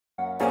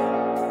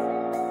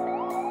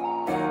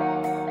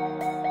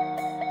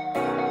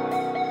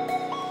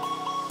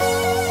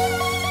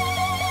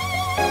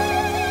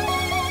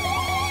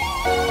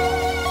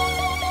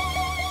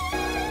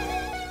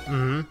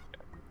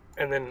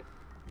And then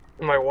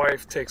my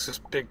wife takes this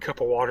big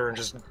cup of water and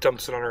just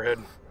dumps it on her head.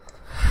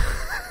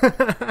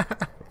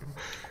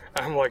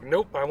 I'm like,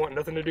 nope, I want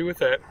nothing to do with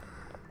that.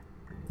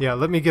 Yeah,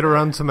 let me get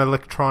around some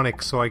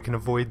electronics so I can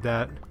avoid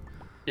that.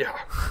 Yeah.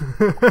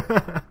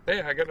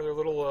 Hey, I got another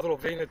little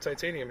vein of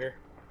titanium here.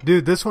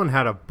 Dude, this one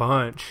had a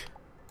bunch.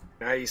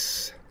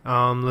 Nice.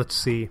 Let's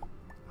see.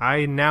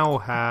 I now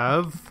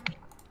have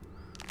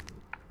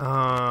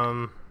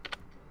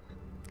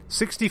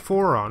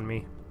 64 on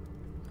me.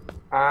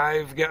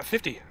 I've got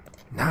 50.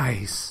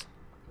 Nice.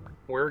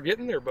 We're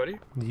getting there, buddy.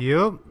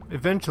 Yep,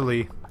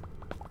 eventually.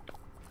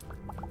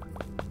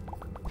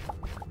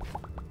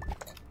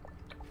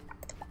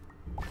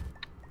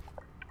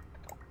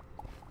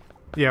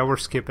 Yeah, we're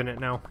skipping it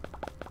now.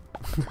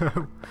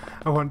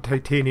 I want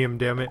titanium,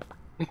 damn it.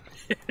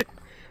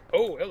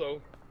 Oh,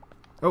 hello.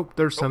 Oh,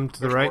 there's some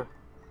to the right. More.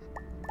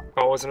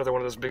 Oh, it's another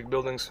one of those big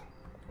buildings.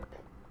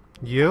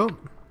 Yep.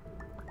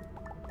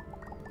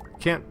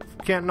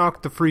 Can't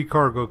knock the free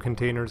cargo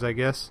containers, I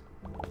guess.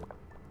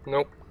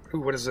 Nope. Ooh,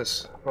 what is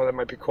this? Oh, that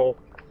might be coal.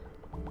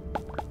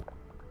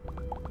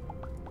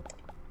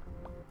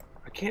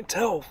 I can't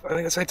tell. I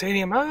think it's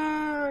titanium.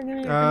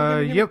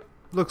 Yep.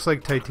 Looks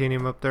like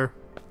titanium up there.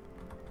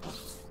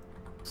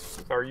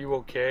 Are you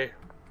okay?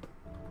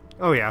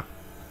 Oh, yeah.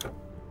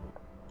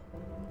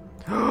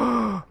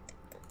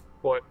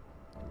 What?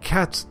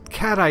 Cat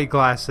eye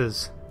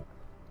glasses.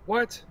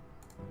 What?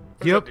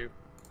 What Yep. does that do?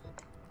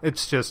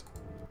 It's just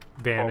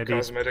vanity. Oh,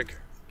 cosmetic.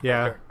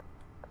 Yeah.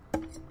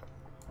 Okay.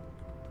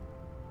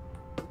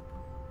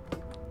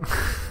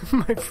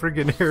 My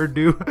friggin'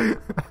 hairdo.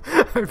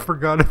 I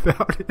forgot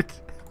about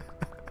it.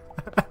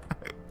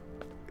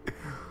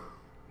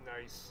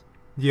 Nice.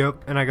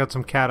 Yep, and I got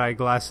some cat eye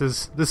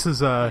glasses. This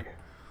is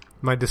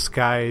my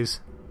disguise.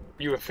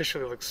 You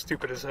officially look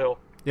stupid as hell.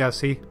 Yeah,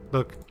 see?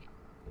 Look.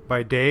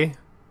 By day.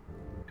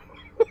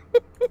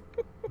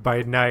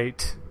 By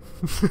night.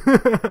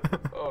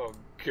 Oh,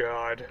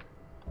 God.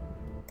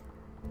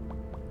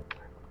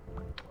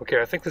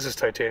 Okay, I think this is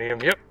titanium.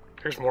 Yep,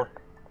 here's more.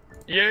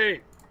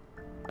 Yay!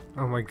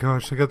 Oh my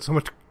gosh, I got so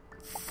much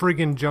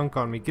friggin' junk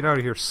on me. Get out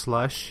of here,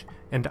 slush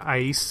and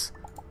ice.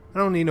 I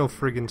don't need no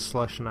friggin'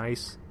 slush and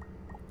ice.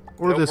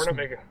 Or Nope, this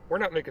we're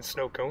not making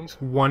snow cones.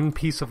 one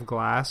piece of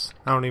glass.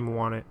 I don't even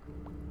want it.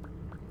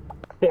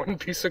 One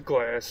piece of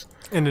glass.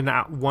 And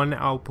one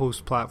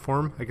outpost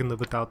platform. I can live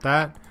without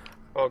that.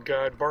 Oh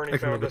God, Barney I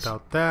can live found us.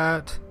 without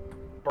that.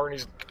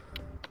 Barney's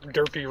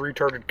derpy,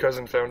 retarded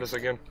cousin found us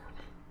again.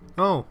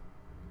 Oh.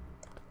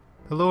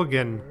 Hello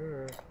again.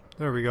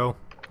 There we go.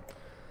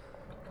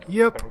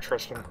 Yep. I don't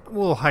trust him.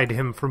 We'll hide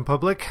him from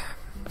public.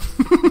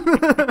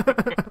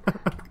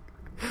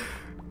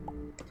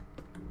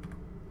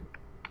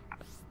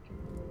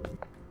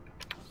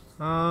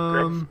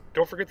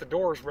 Don't forget the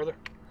doors, brother.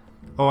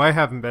 Oh, I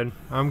haven't been.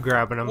 I'm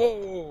grabbing them.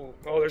 Whoa!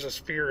 Oh, there's a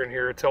spear in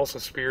here. A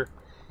Telsa spear.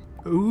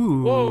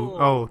 Ooh. Whoa.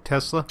 Oh,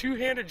 Tesla.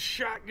 Two-handed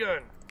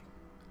shotgun.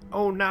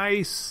 Oh,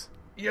 nice.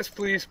 Yes,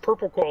 please.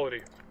 Purple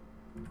quality.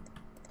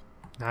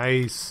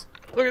 Nice.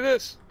 Look at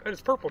this. And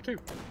it's purple, too.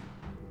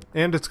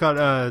 And it's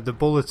got the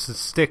bullets that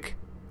stick.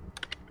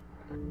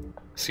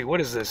 Let's see,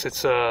 what is this?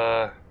 It's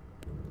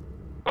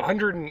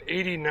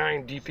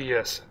 189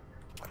 DPS.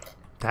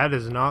 That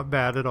is not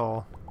bad at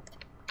all.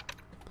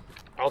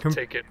 I'll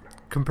take it.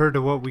 Compared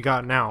to what we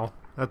got now.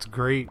 That's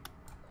great.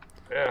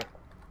 Yeah.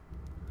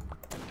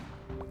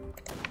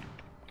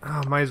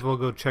 Might as well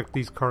go check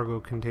these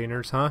cargo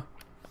containers, huh?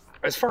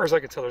 As far as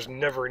I can tell, there's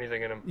never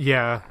anything in them.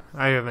 Yeah,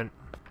 I haven't.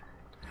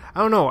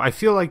 I don't know. I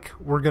feel like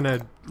we're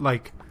gonna,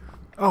 like,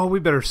 oh, we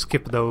better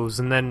skip those,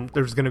 and then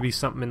there's gonna be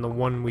something in the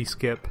one we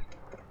skip.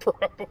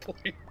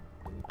 Probably.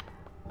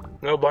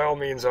 No, by all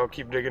means, I'll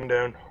keep digging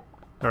down.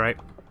 Alright.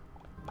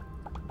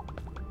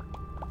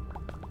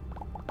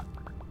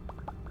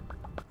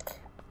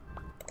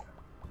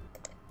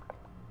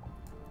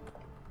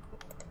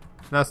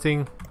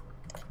 Nothing.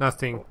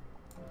 Nothing.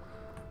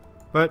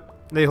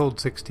 But they hold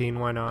 16,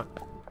 why not?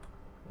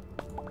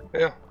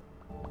 Yeah.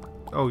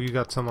 Oh, you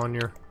got some on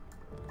your...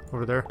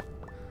 over there.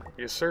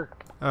 Yes, sir.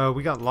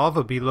 We got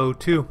lava below,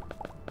 too.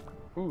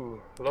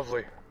 Ooh,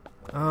 lovely.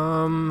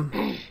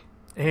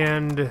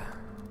 And...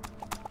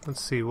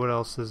 let's see, what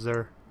else is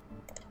there?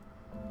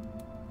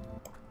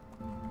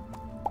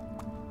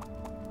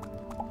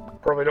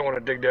 Probably don't want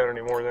to dig down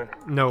anymore, then.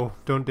 No,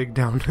 don't dig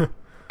down.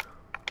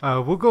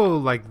 We'll go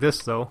like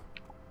this, though.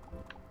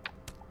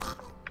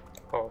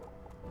 Oh.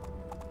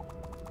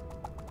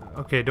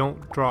 Okay,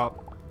 don't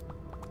drop.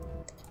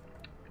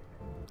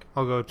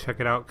 I'll go check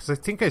it out, because I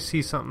think I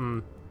see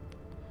something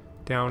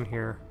down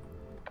here.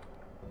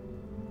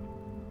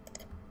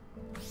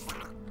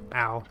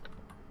 Ow.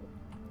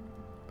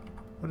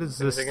 What is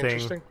this Anything thing?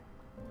 interesting?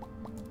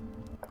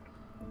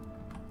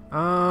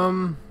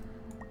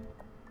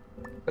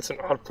 That's an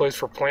odd place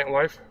for plant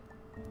life.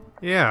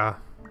 Yeah.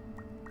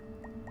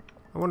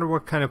 I wonder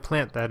what kind of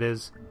plant that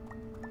is.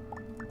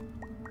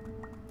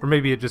 Or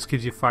maybe it just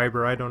gives you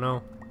fiber, I don't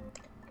know.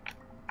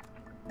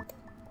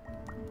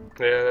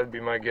 Yeah, that'd be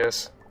my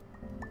guess.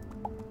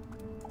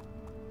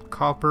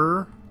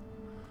 Copper.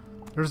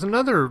 There's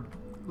another,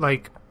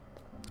 like...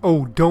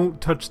 Oh,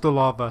 don't touch the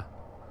lava.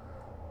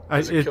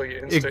 Does it kill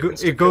you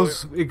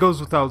It goes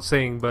without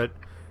saying, but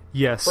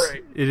yes,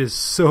 right. It is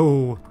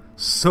so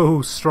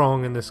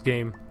strong in this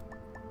game.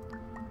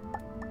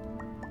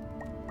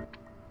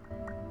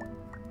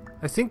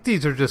 I think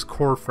these are just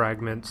core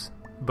fragments,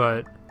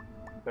 but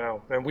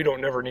No, and we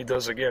don't never need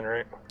those again,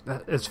 right?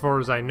 as far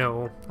as I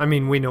know, I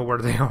mean, we know where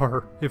they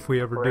are if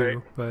we ever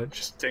do, but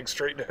just dig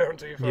straight down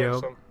till you find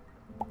some.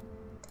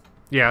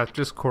 Yeah,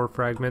 just core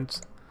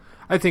fragments.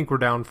 I think we're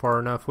down far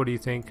enough. What do you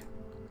think?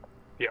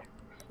 Yeah.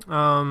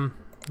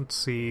 Let's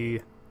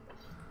see.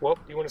 Well,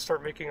 you want to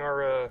start making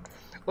our,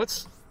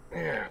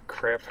 yeah,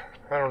 crap.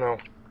 I don't know.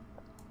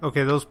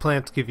 Okay, those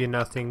plants give you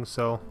nothing,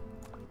 so...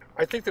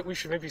 I think that we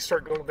should maybe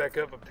start going back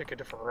up and pick a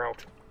different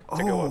route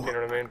to go up, you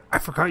know what I mean? I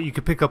forgot you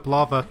could pick up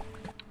lava.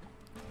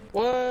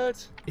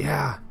 What?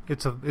 Yeah,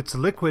 it's a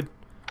liquid.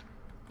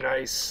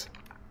 Nice.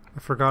 I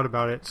forgot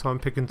about it, so I'm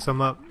picking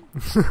some up.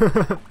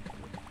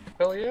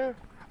 Hell yeah.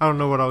 I don't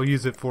know what I'll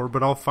use it for,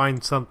 but I'll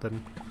find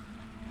something.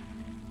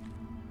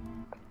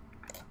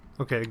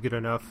 Okay, good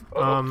enough.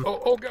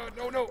 Oh god,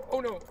 oh no, oh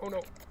no, oh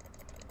no.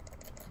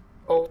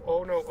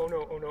 Oh no, oh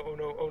no, oh no, oh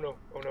no, oh no,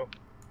 oh no.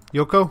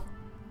 Yoko?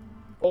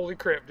 Holy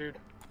crap, dude.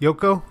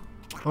 Yoko?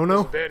 Oh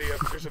no?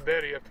 There's a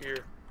baddie up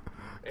here.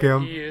 Okay,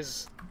 And he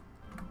is...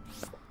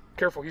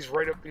 Careful, he's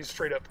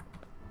straight up.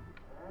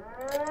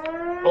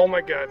 Oh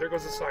my god, there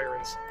goes the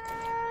sirens.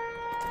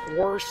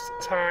 Worst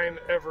time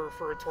ever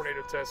for a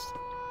tornado test.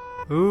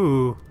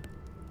 Ooh.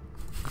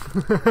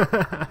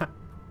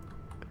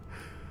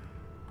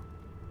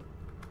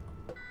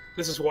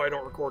 This is why I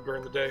don't record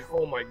during the day.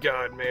 Oh my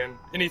god, man.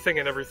 Anything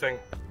and everything.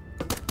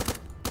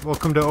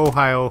 Welcome to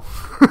Ohio.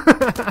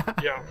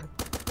 Yeah.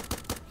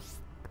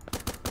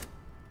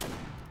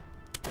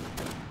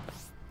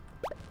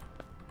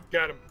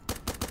 Got him.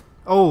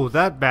 Oh,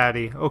 that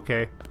baddie.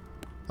 Okay.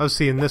 I was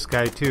seeing this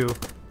guy too.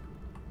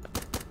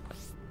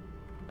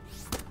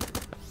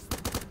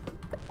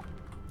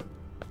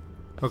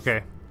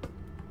 Okay.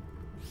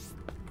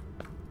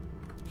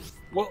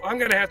 Well, I'm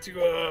gonna have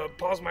to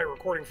pause my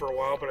recording for a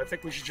while, but I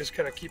think we should just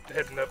kind of keep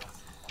heading up.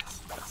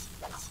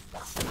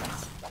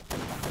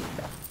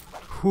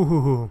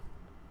 Whoo.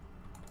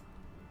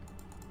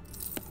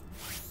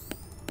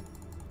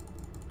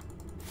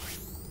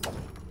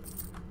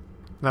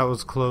 That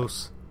was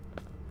close.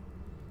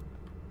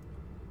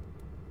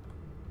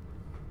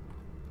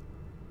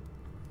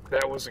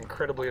 That was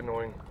incredibly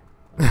annoying.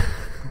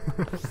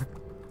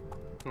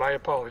 My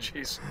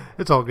apologies.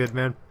 It's all good,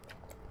 man.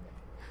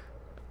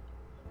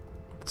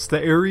 It's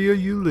the area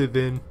you live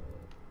in.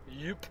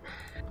 Yep.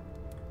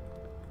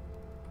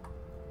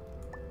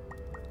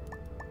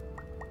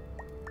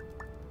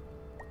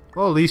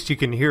 Well, at least you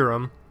can hear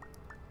them.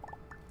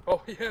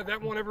 Oh yeah,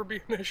 that won't ever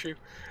be an issue.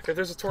 If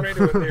there's a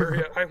tornado in the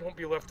area, I won't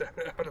be left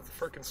out of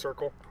the frickin'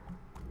 circle.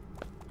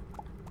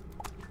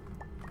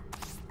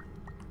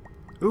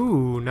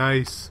 Ooh,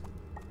 nice.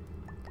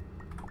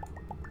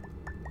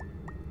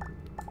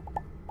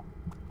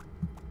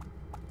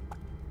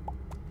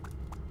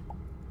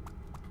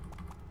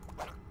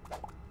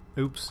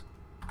 Oops.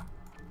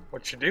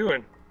 What you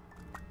doing?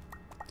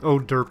 Oh,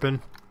 derpin'.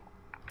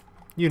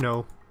 You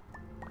know.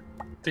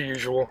 The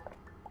usual.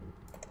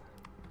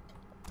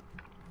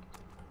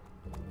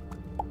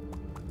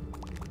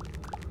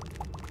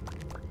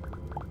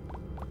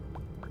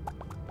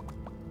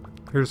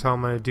 Here's how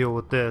I'm gonna deal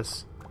with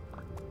this.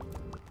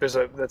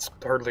 That's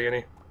hardly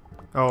any.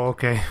 Oh,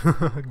 okay.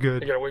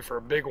 Good. You gotta wait for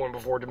a big one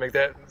before to make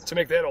that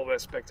all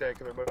that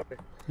spectacular, buddy.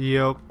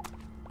 Yep.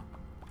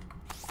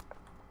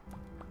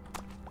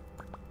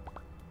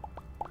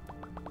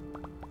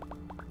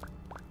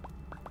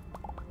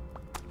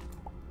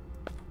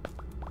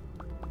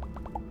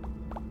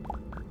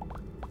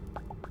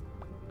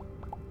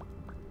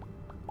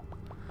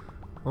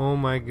 Oh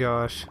my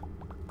gosh.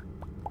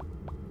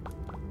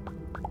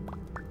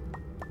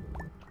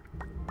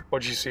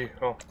 What'd you see?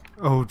 Oh.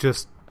 Oh,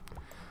 just...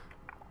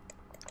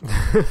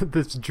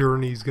 this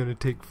journey's gonna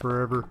take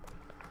forever.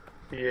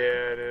 Yeah,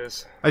 it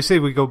is. I say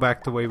we go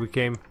back the way we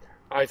came.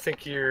 I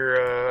think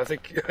you're, I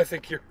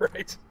think you're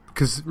right.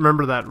 Because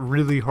remember that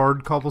really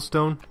hard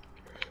cobblestone?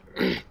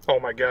 Oh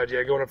my god,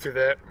 yeah, going up through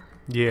that.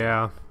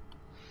 Yeah.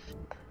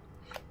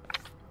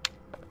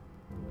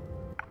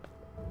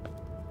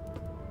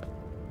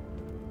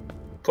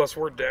 Plus,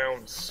 we're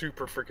down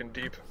super freaking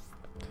deep.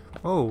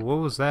 Oh, what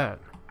was that?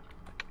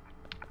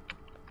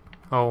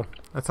 Oh,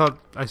 I thought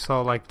I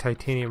saw like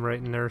titanium right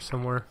in there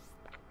somewhere.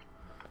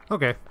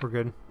 Okay, we're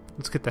good.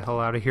 Let's get the hell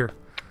out of here.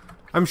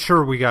 I'm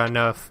sure we got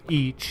enough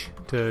each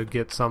to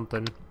get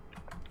something.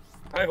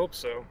 I hope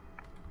so.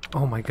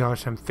 Oh my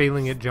gosh, I'm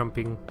failing at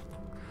jumping.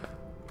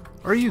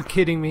 Are you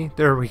kidding me?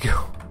 There we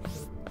go.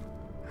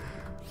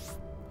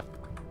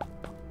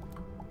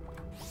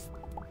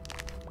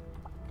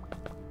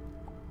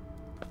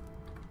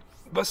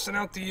 Busting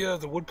out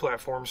the wood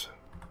platforms.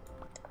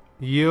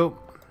 Yep.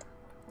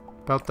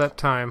 About that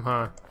time,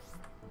 huh?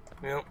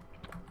 Yep.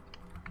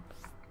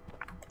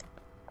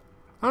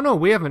 I don't know,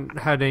 we haven't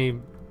had any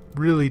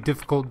really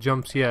difficult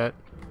jumps yet.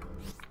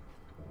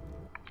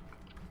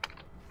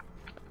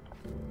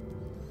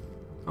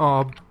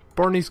 Aw,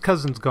 Barney's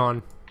cousin's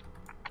gone.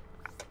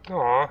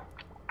 Aw.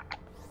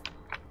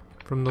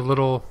 From the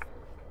little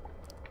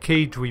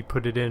cage we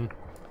put it in.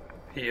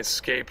 He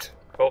escaped.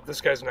 Oh,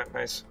 this guy's not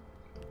nice.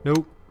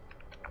 Nope.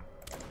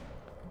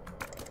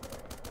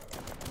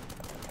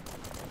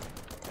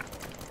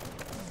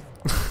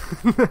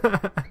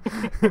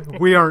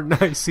 We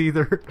aren't nice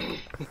either.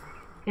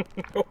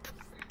 Nope.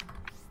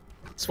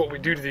 It's what we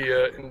do to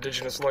the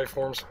indigenous life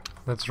forms.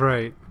 That's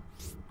right.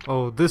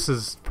 Oh, this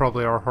is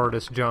probably our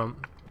hardest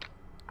jump.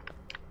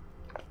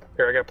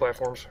 Here, I got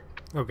platforms.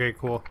 Okay,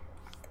 cool.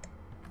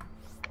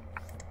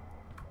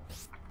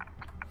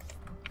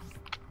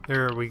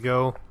 There we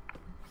go.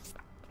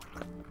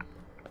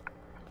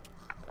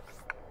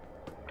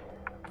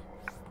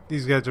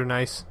 These guys are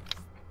nice.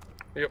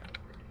 Yep.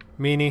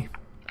 Meanie.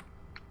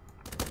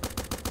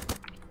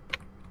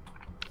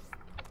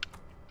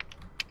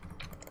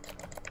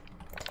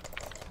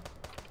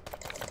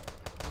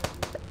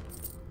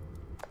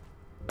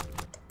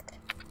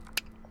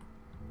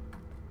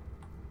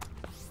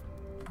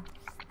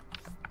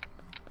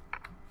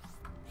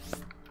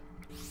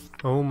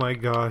 Oh my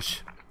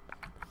gosh.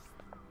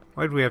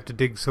 Why'd we have to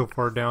dig so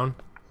far down?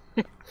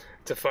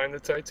 To find the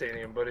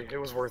titanium, buddy. It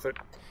was worth it.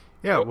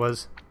 Yeah, it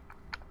was.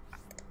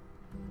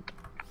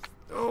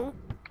 Oh.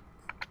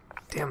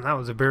 Damn, that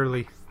was a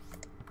barely.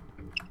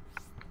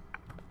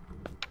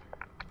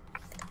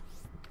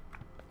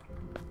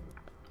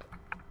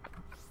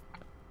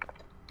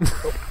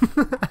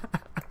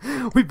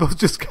 We both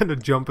just kind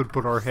of jump and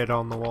put our head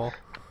on the wall.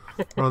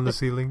 Or on the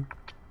ceiling.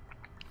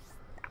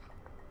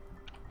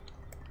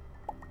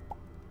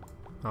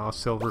 Oh,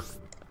 silver.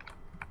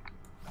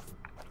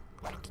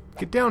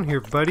 Get down here,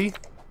 buddy.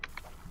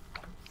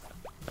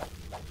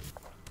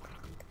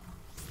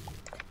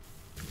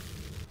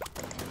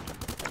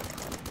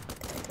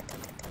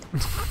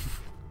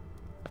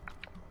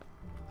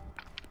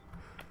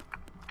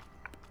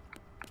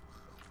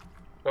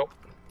 Nope.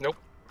 Nope.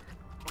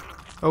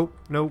 Oh,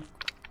 nope.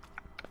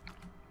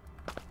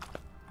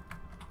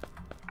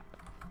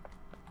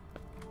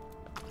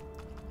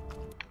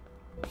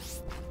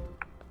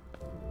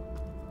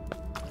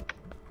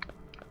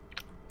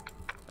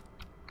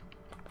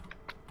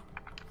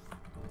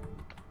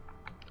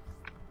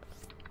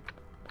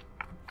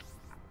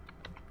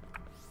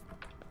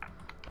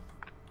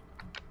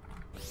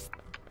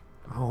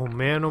 Oh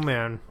man, oh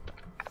man.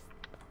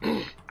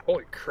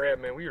 Holy crap,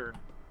 man. We are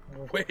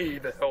way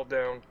the hell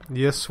down.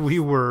 Yes, we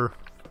were.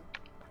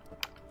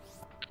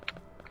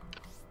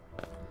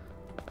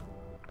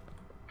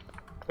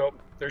 Oh,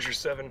 there's your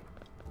 7.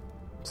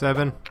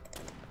 7.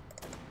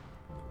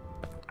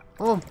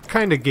 Well,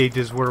 kind of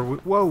gauges where we...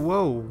 Whoa,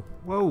 whoa,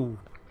 whoa.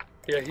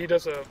 Yeah, he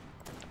does a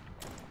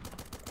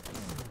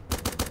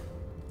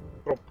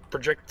little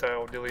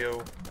projectile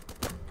dealio.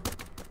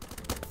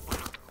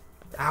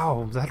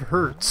 Ow, that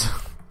hurts.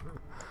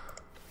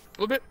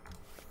 A little bit.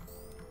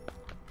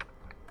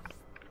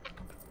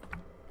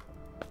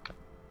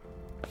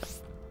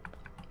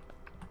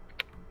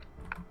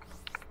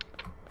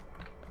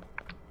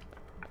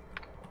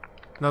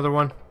 Another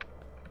one.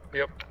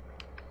 Yep.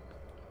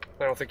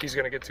 I don't think he's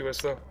gonna get to us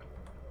though.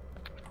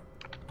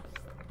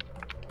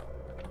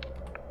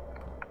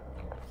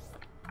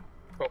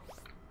 Oh.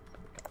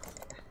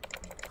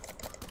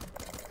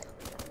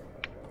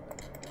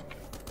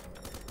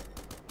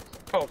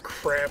 Oh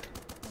crap.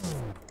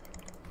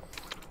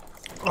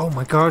 Oh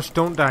my gosh,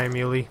 don't die,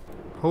 Amelie.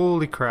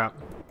 Holy crap.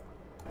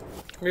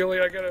 Mealy,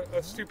 I got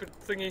a stupid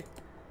thingy.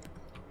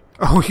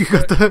 Oh, you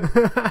got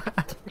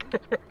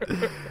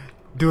the...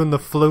 Doing the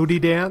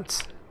floaty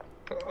dance?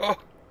 Oh,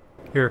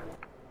 Here.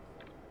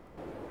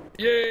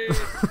 yay!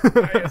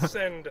 I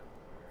ascend.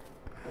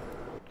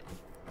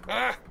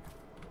 Ah!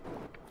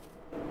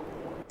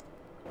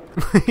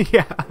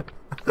 Yeah.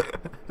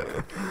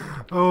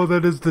 Oh,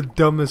 that is the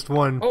dumbest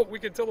one. Oh, we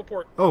can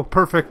teleport. Oh,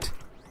 perfect.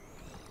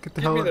 Get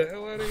the Get me hell the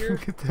hell out of here.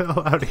 Get the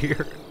hell out of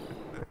here.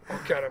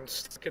 Oh god, I'm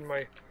stuck in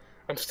my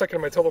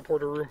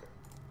teleporter room.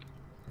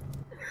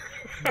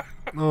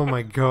 Oh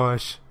my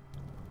gosh.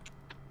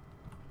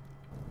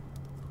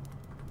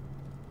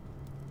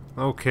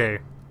 Okay.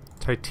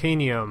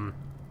 Titanium.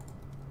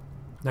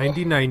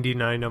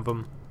 99 of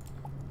them.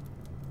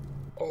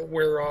 Oh,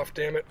 wear off,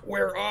 damn it.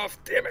 Wear off,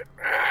 damn it.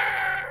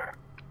 Ah!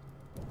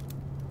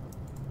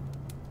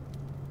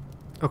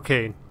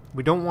 Okay,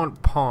 we don't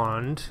want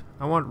pond.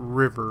 I want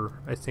river,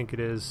 I think it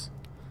is.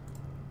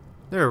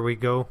 There we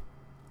go.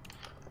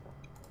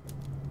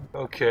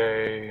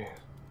 Okay.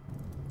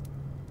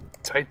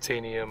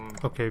 Titanium.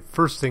 Okay,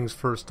 first things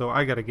first though,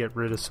 I gotta get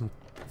rid of some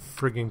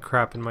friggin'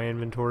 crap in my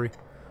inventory.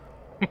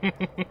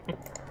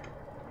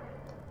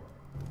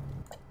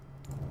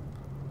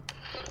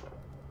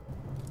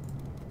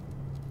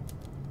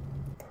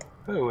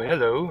 Oh,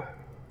 hello.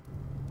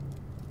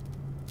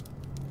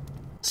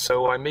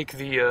 So I make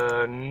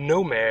the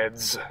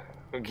nomads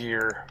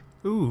gear.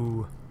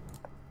 Ooh.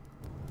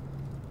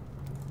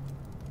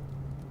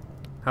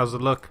 How's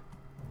it look?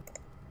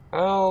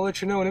 I'll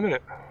let you know in a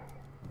minute.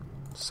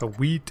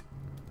 Sweet.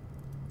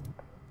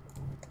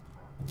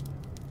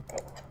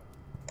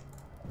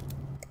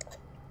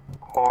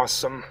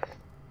 Awesome.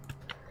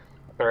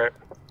 Alright.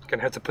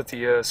 Gonna have to put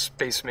the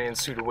spaceman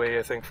suit away,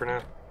 I think, for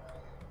now.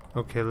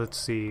 Okay, let's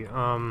see.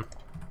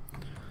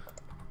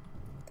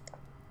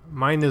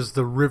 Mine is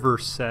the river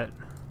set.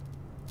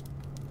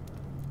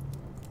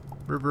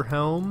 River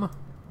helm,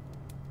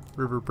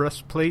 river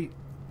breastplate,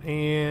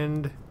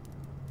 and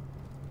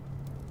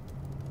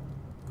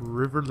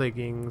river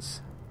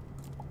leggings.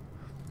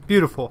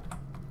 Beautiful.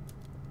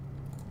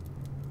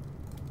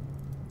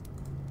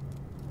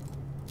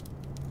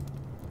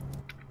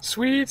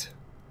 Sweet!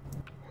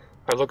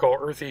 I look all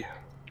earthy.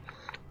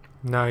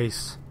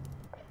 Nice.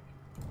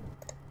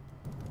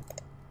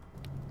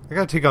 I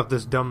gotta take off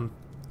this dumb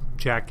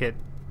jacket.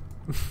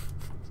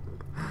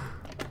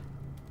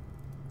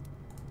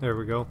 There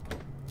we go.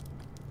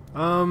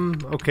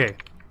 Okay.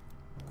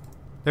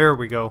 There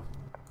we go.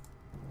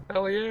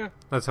 Hell yeah.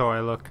 That's how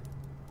I look.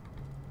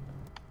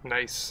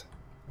 Nice.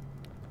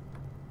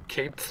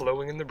 Cape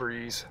flowing in the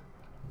breeze.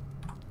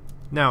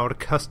 Now to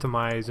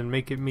customize and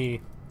make it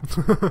me.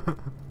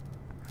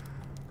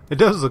 It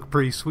does look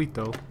pretty sweet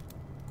though.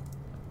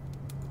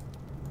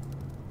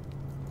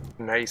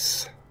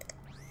 Nice.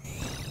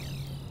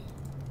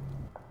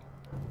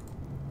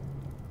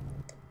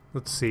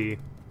 Let's see.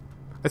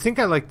 I think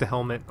I like the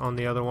helmet on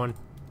the other one.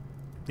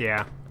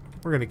 Yeah,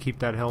 we're gonna keep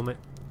that helmet.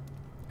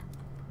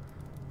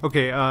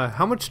 Okay,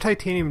 how much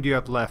titanium do you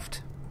have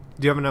left?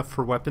 Do you have enough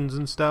for weapons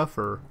and stuff,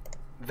 or?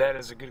 That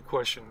is a good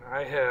question.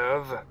 I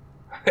have,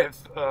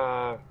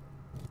 the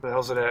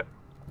hell's it at?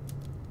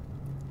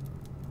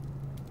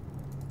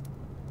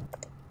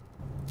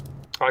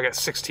 Oh, I got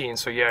 16,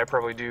 so yeah, I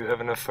probably do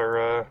have enough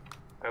for,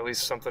 at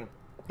least something.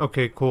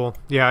 Okay, cool.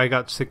 Yeah, I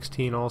got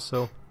 16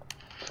 also.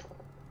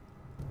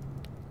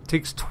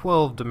 Takes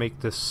 12 to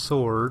make this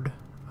sword.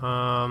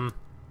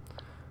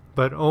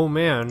 But oh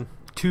man,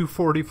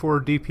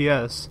 244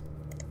 DPS.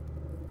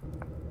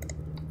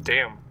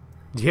 Damn.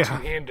 Yeah.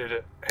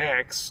 Two-handed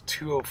axe,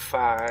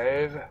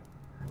 205.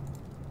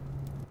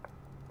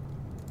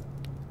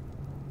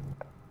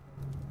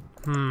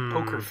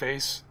 Poker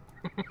face.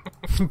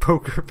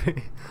 Poker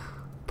face.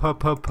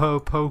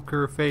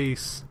 Poker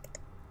face.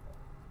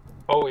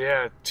 Oh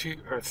yeah,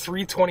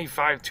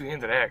 325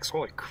 two-handed axe.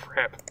 Holy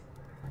crap!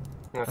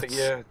 And I think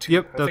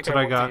yep, that's what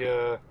I got.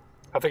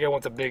 I think I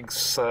want the big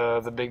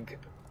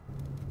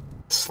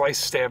slice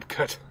stab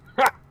cut.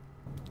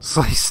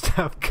 Slice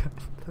stab cut.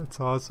 That's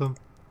awesome.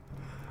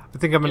 I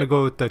think I'm gonna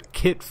go with the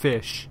kit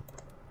fish.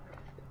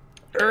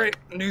 All right,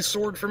 new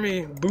sword for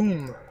me.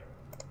 Boom.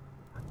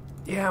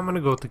 Yeah, I'm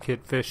gonna go with the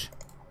kit fish.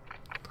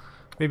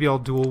 Maybe I'll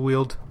dual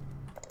wield.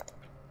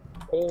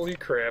 Holy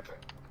crap!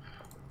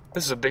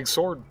 This is a big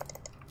sword.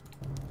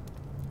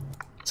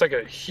 It's like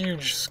a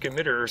huge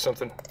scimitar or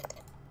something.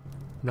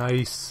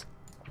 Nice.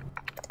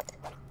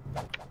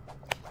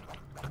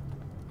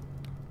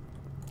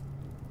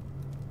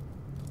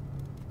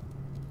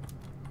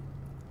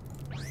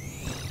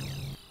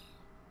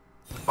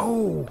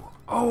 Oh.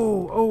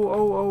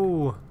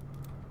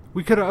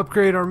 We could have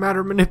upgraded our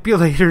matter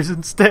manipulators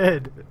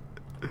instead.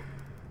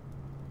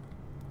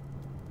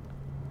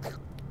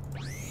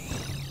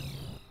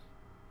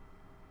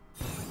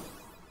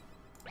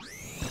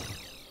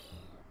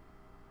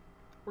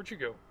 Where'd you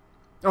go?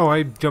 Oh,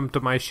 I jumped to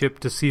my ship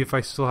to see if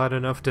I still had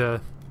enough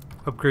to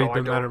upgrade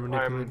the matter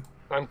manipulator.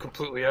 I'm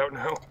completely out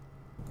now.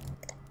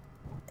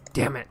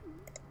 Damn it.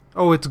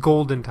 Oh, it's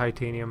gold and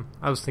titanium.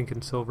 I was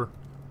thinking silver.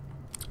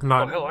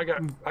 Not, oh, hell, I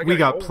got we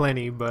got gold.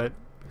 plenty, but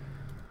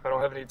I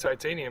don't have any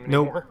titanium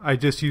anymore. Nope, I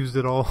just used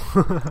it all.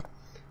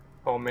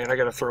 Oh man, I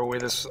gotta throw away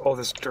all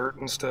this dirt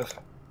and stuff.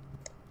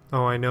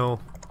 Oh, I know.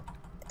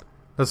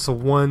 That's the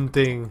one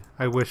thing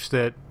I wish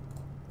that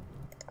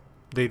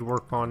they'd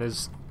work on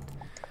is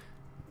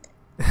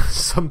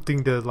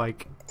something to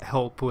like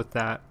help with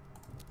that.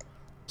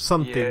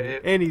 Something,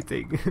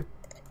 anything.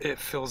 It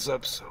fills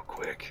up so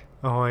quick.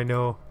 Oh, I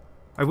know.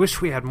 I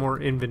wish we had more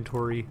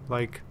inventory,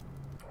 like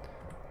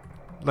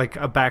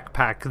a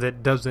backpack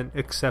that doesn't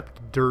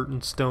accept dirt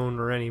and stone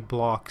or any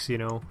blocks, you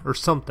know, or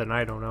something,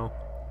 I don't know.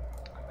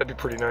 That'd be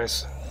pretty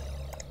nice.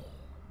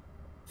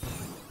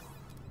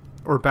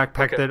 Or a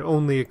backpack that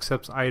only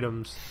accepts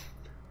items.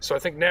 So I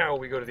think now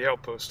we go to the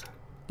outpost.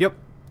 Yep.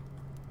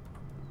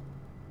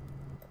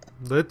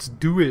 Let's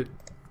do it.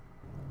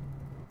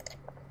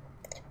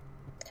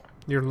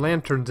 Your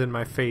lantern's in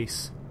my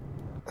face.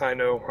 I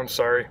know, I'm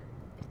sorry.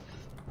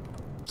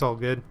 It's all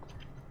good.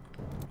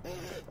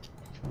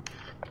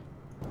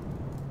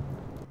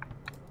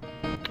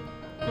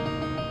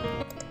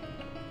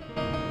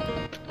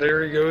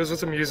 There he goes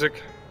with the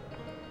music.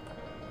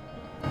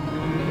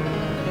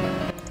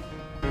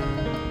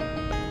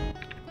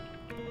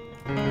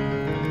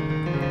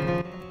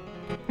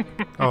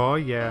 Oh,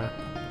 yeah.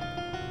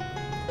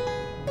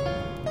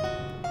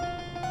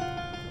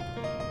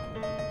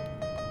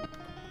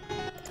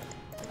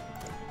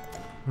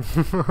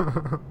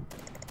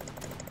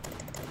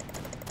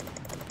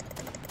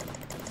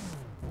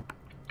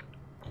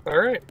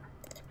 Alright.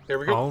 Here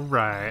we go. All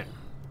right.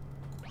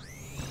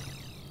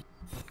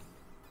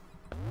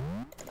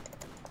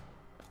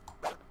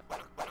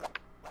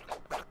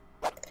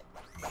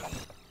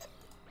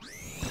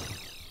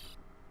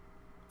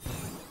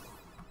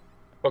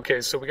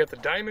 Okay, so we got the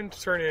diamond to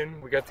turn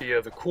in. We got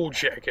the cool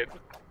jacket.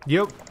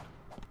 Yep.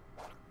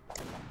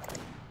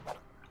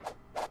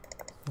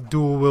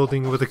 Dual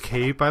wielding with a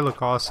cape. I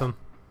look awesome.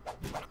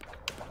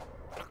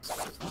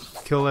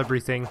 Kill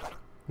everything.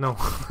 No.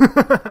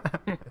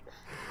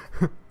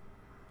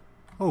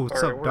 Oh,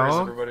 what's up, where is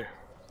dog? everybody?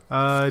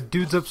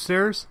 Dude's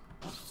upstairs.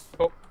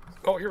 Oh,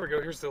 here we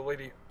go. Here's the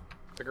lady,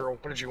 the girl.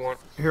 What did you want?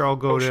 Here, I'll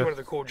go She to. wanted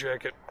the cool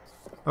jacket.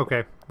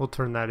 Okay, we'll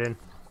turn that in.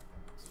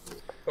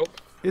 Oh.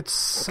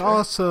 It's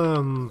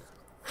awesome.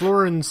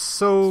 Florin's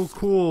so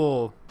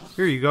cool.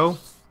 Here you go.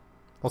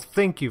 Well,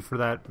 thank you for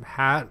that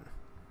hat.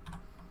 Do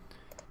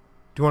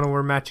you want to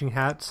wear matching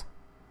hats?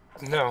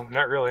 No,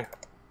 not really.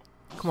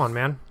 Come on,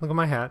 man. Look at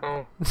my hat.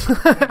 Oh,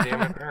 God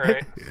damn it.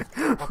 Alright.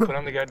 I'll put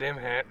on the goddamn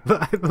hat.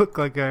 I look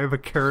like I have a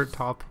Carrot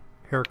Top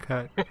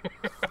haircut.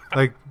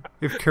 Like,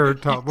 if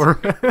Carrot Top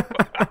were...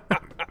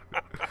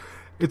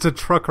 It's a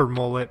trucker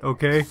mullet,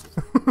 okay?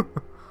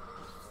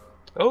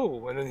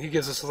 Oh, and then he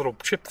gives us a little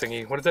chip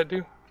thingy. What does that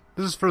do?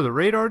 This is for the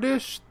radar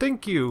dish?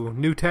 Thank you.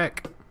 New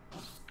tech.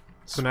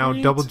 So now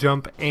Sweet. double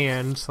jump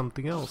and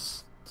something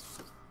else.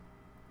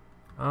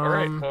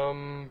 Alright,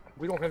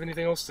 we don't have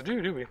anything else to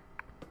do we?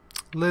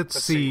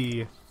 Let's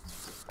see.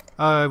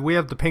 We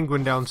have the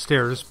penguin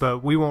downstairs,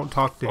 but we won't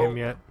talk to him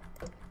yet.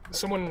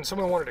 Someone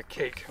wanted a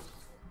cake.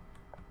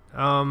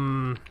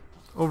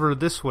 Over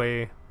this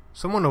way.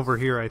 Someone over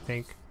here, I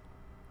think.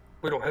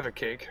 We don't have a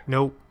cake.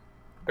 Nope.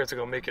 We have to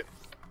go make it.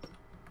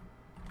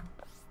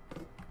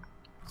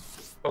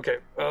 Okay,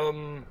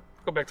 go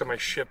back to my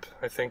ship,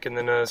 I think, and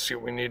then see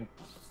what we need.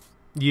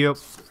 Yep.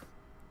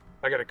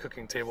 I got a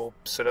cooking table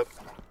set up.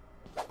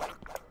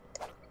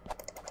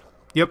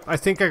 Yep, I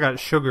think I got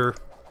sugar.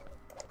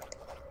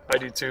 I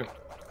do too.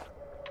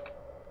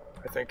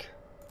 I think.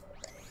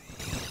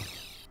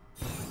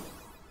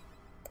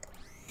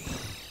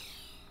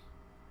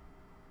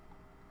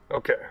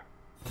 Okay.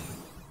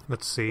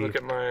 Let's see. Look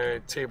at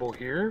my table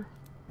here.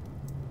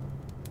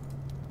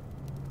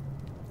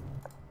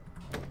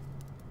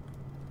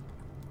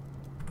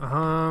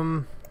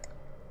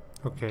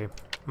 Okay.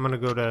 I'm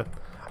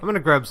gonna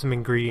grab some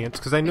ingredients,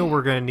 because I know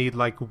we're gonna need,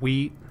 like,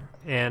 wheat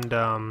and,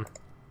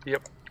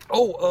 Yep.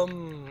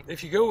 Oh,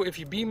 if you go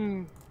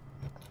to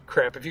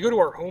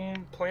our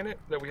home planet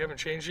that we haven't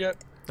changed yet,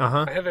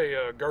 Uh-huh. I have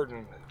a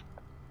garden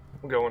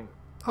going.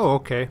 Oh,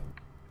 okay.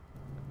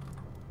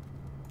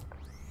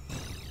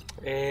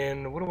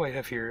 And what do I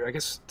have here? I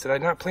guess, did I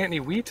not plant any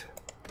wheat?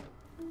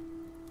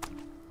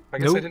 I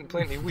guess Nope. I didn't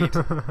plant any wheat.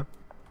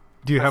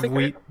 Do you I have think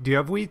wheat? Do you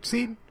have wheat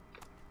seed?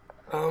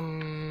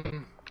 No,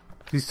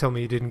 Please tell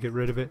me you didn't get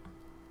rid of it.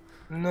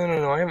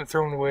 I haven't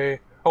thrown away.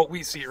 Oh,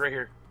 wheat seed right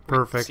here. Wheat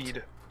Perfect.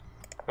 seed.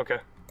 Okay.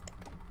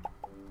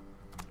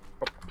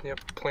 Oh, yep,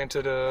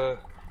 planted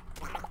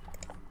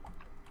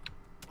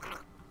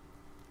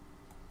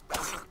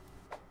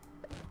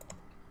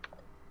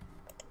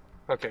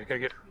Okay, gotta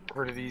get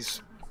rid of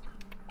these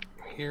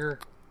here.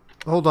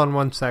 Hold on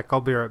one sec.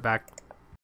 I'll be right back.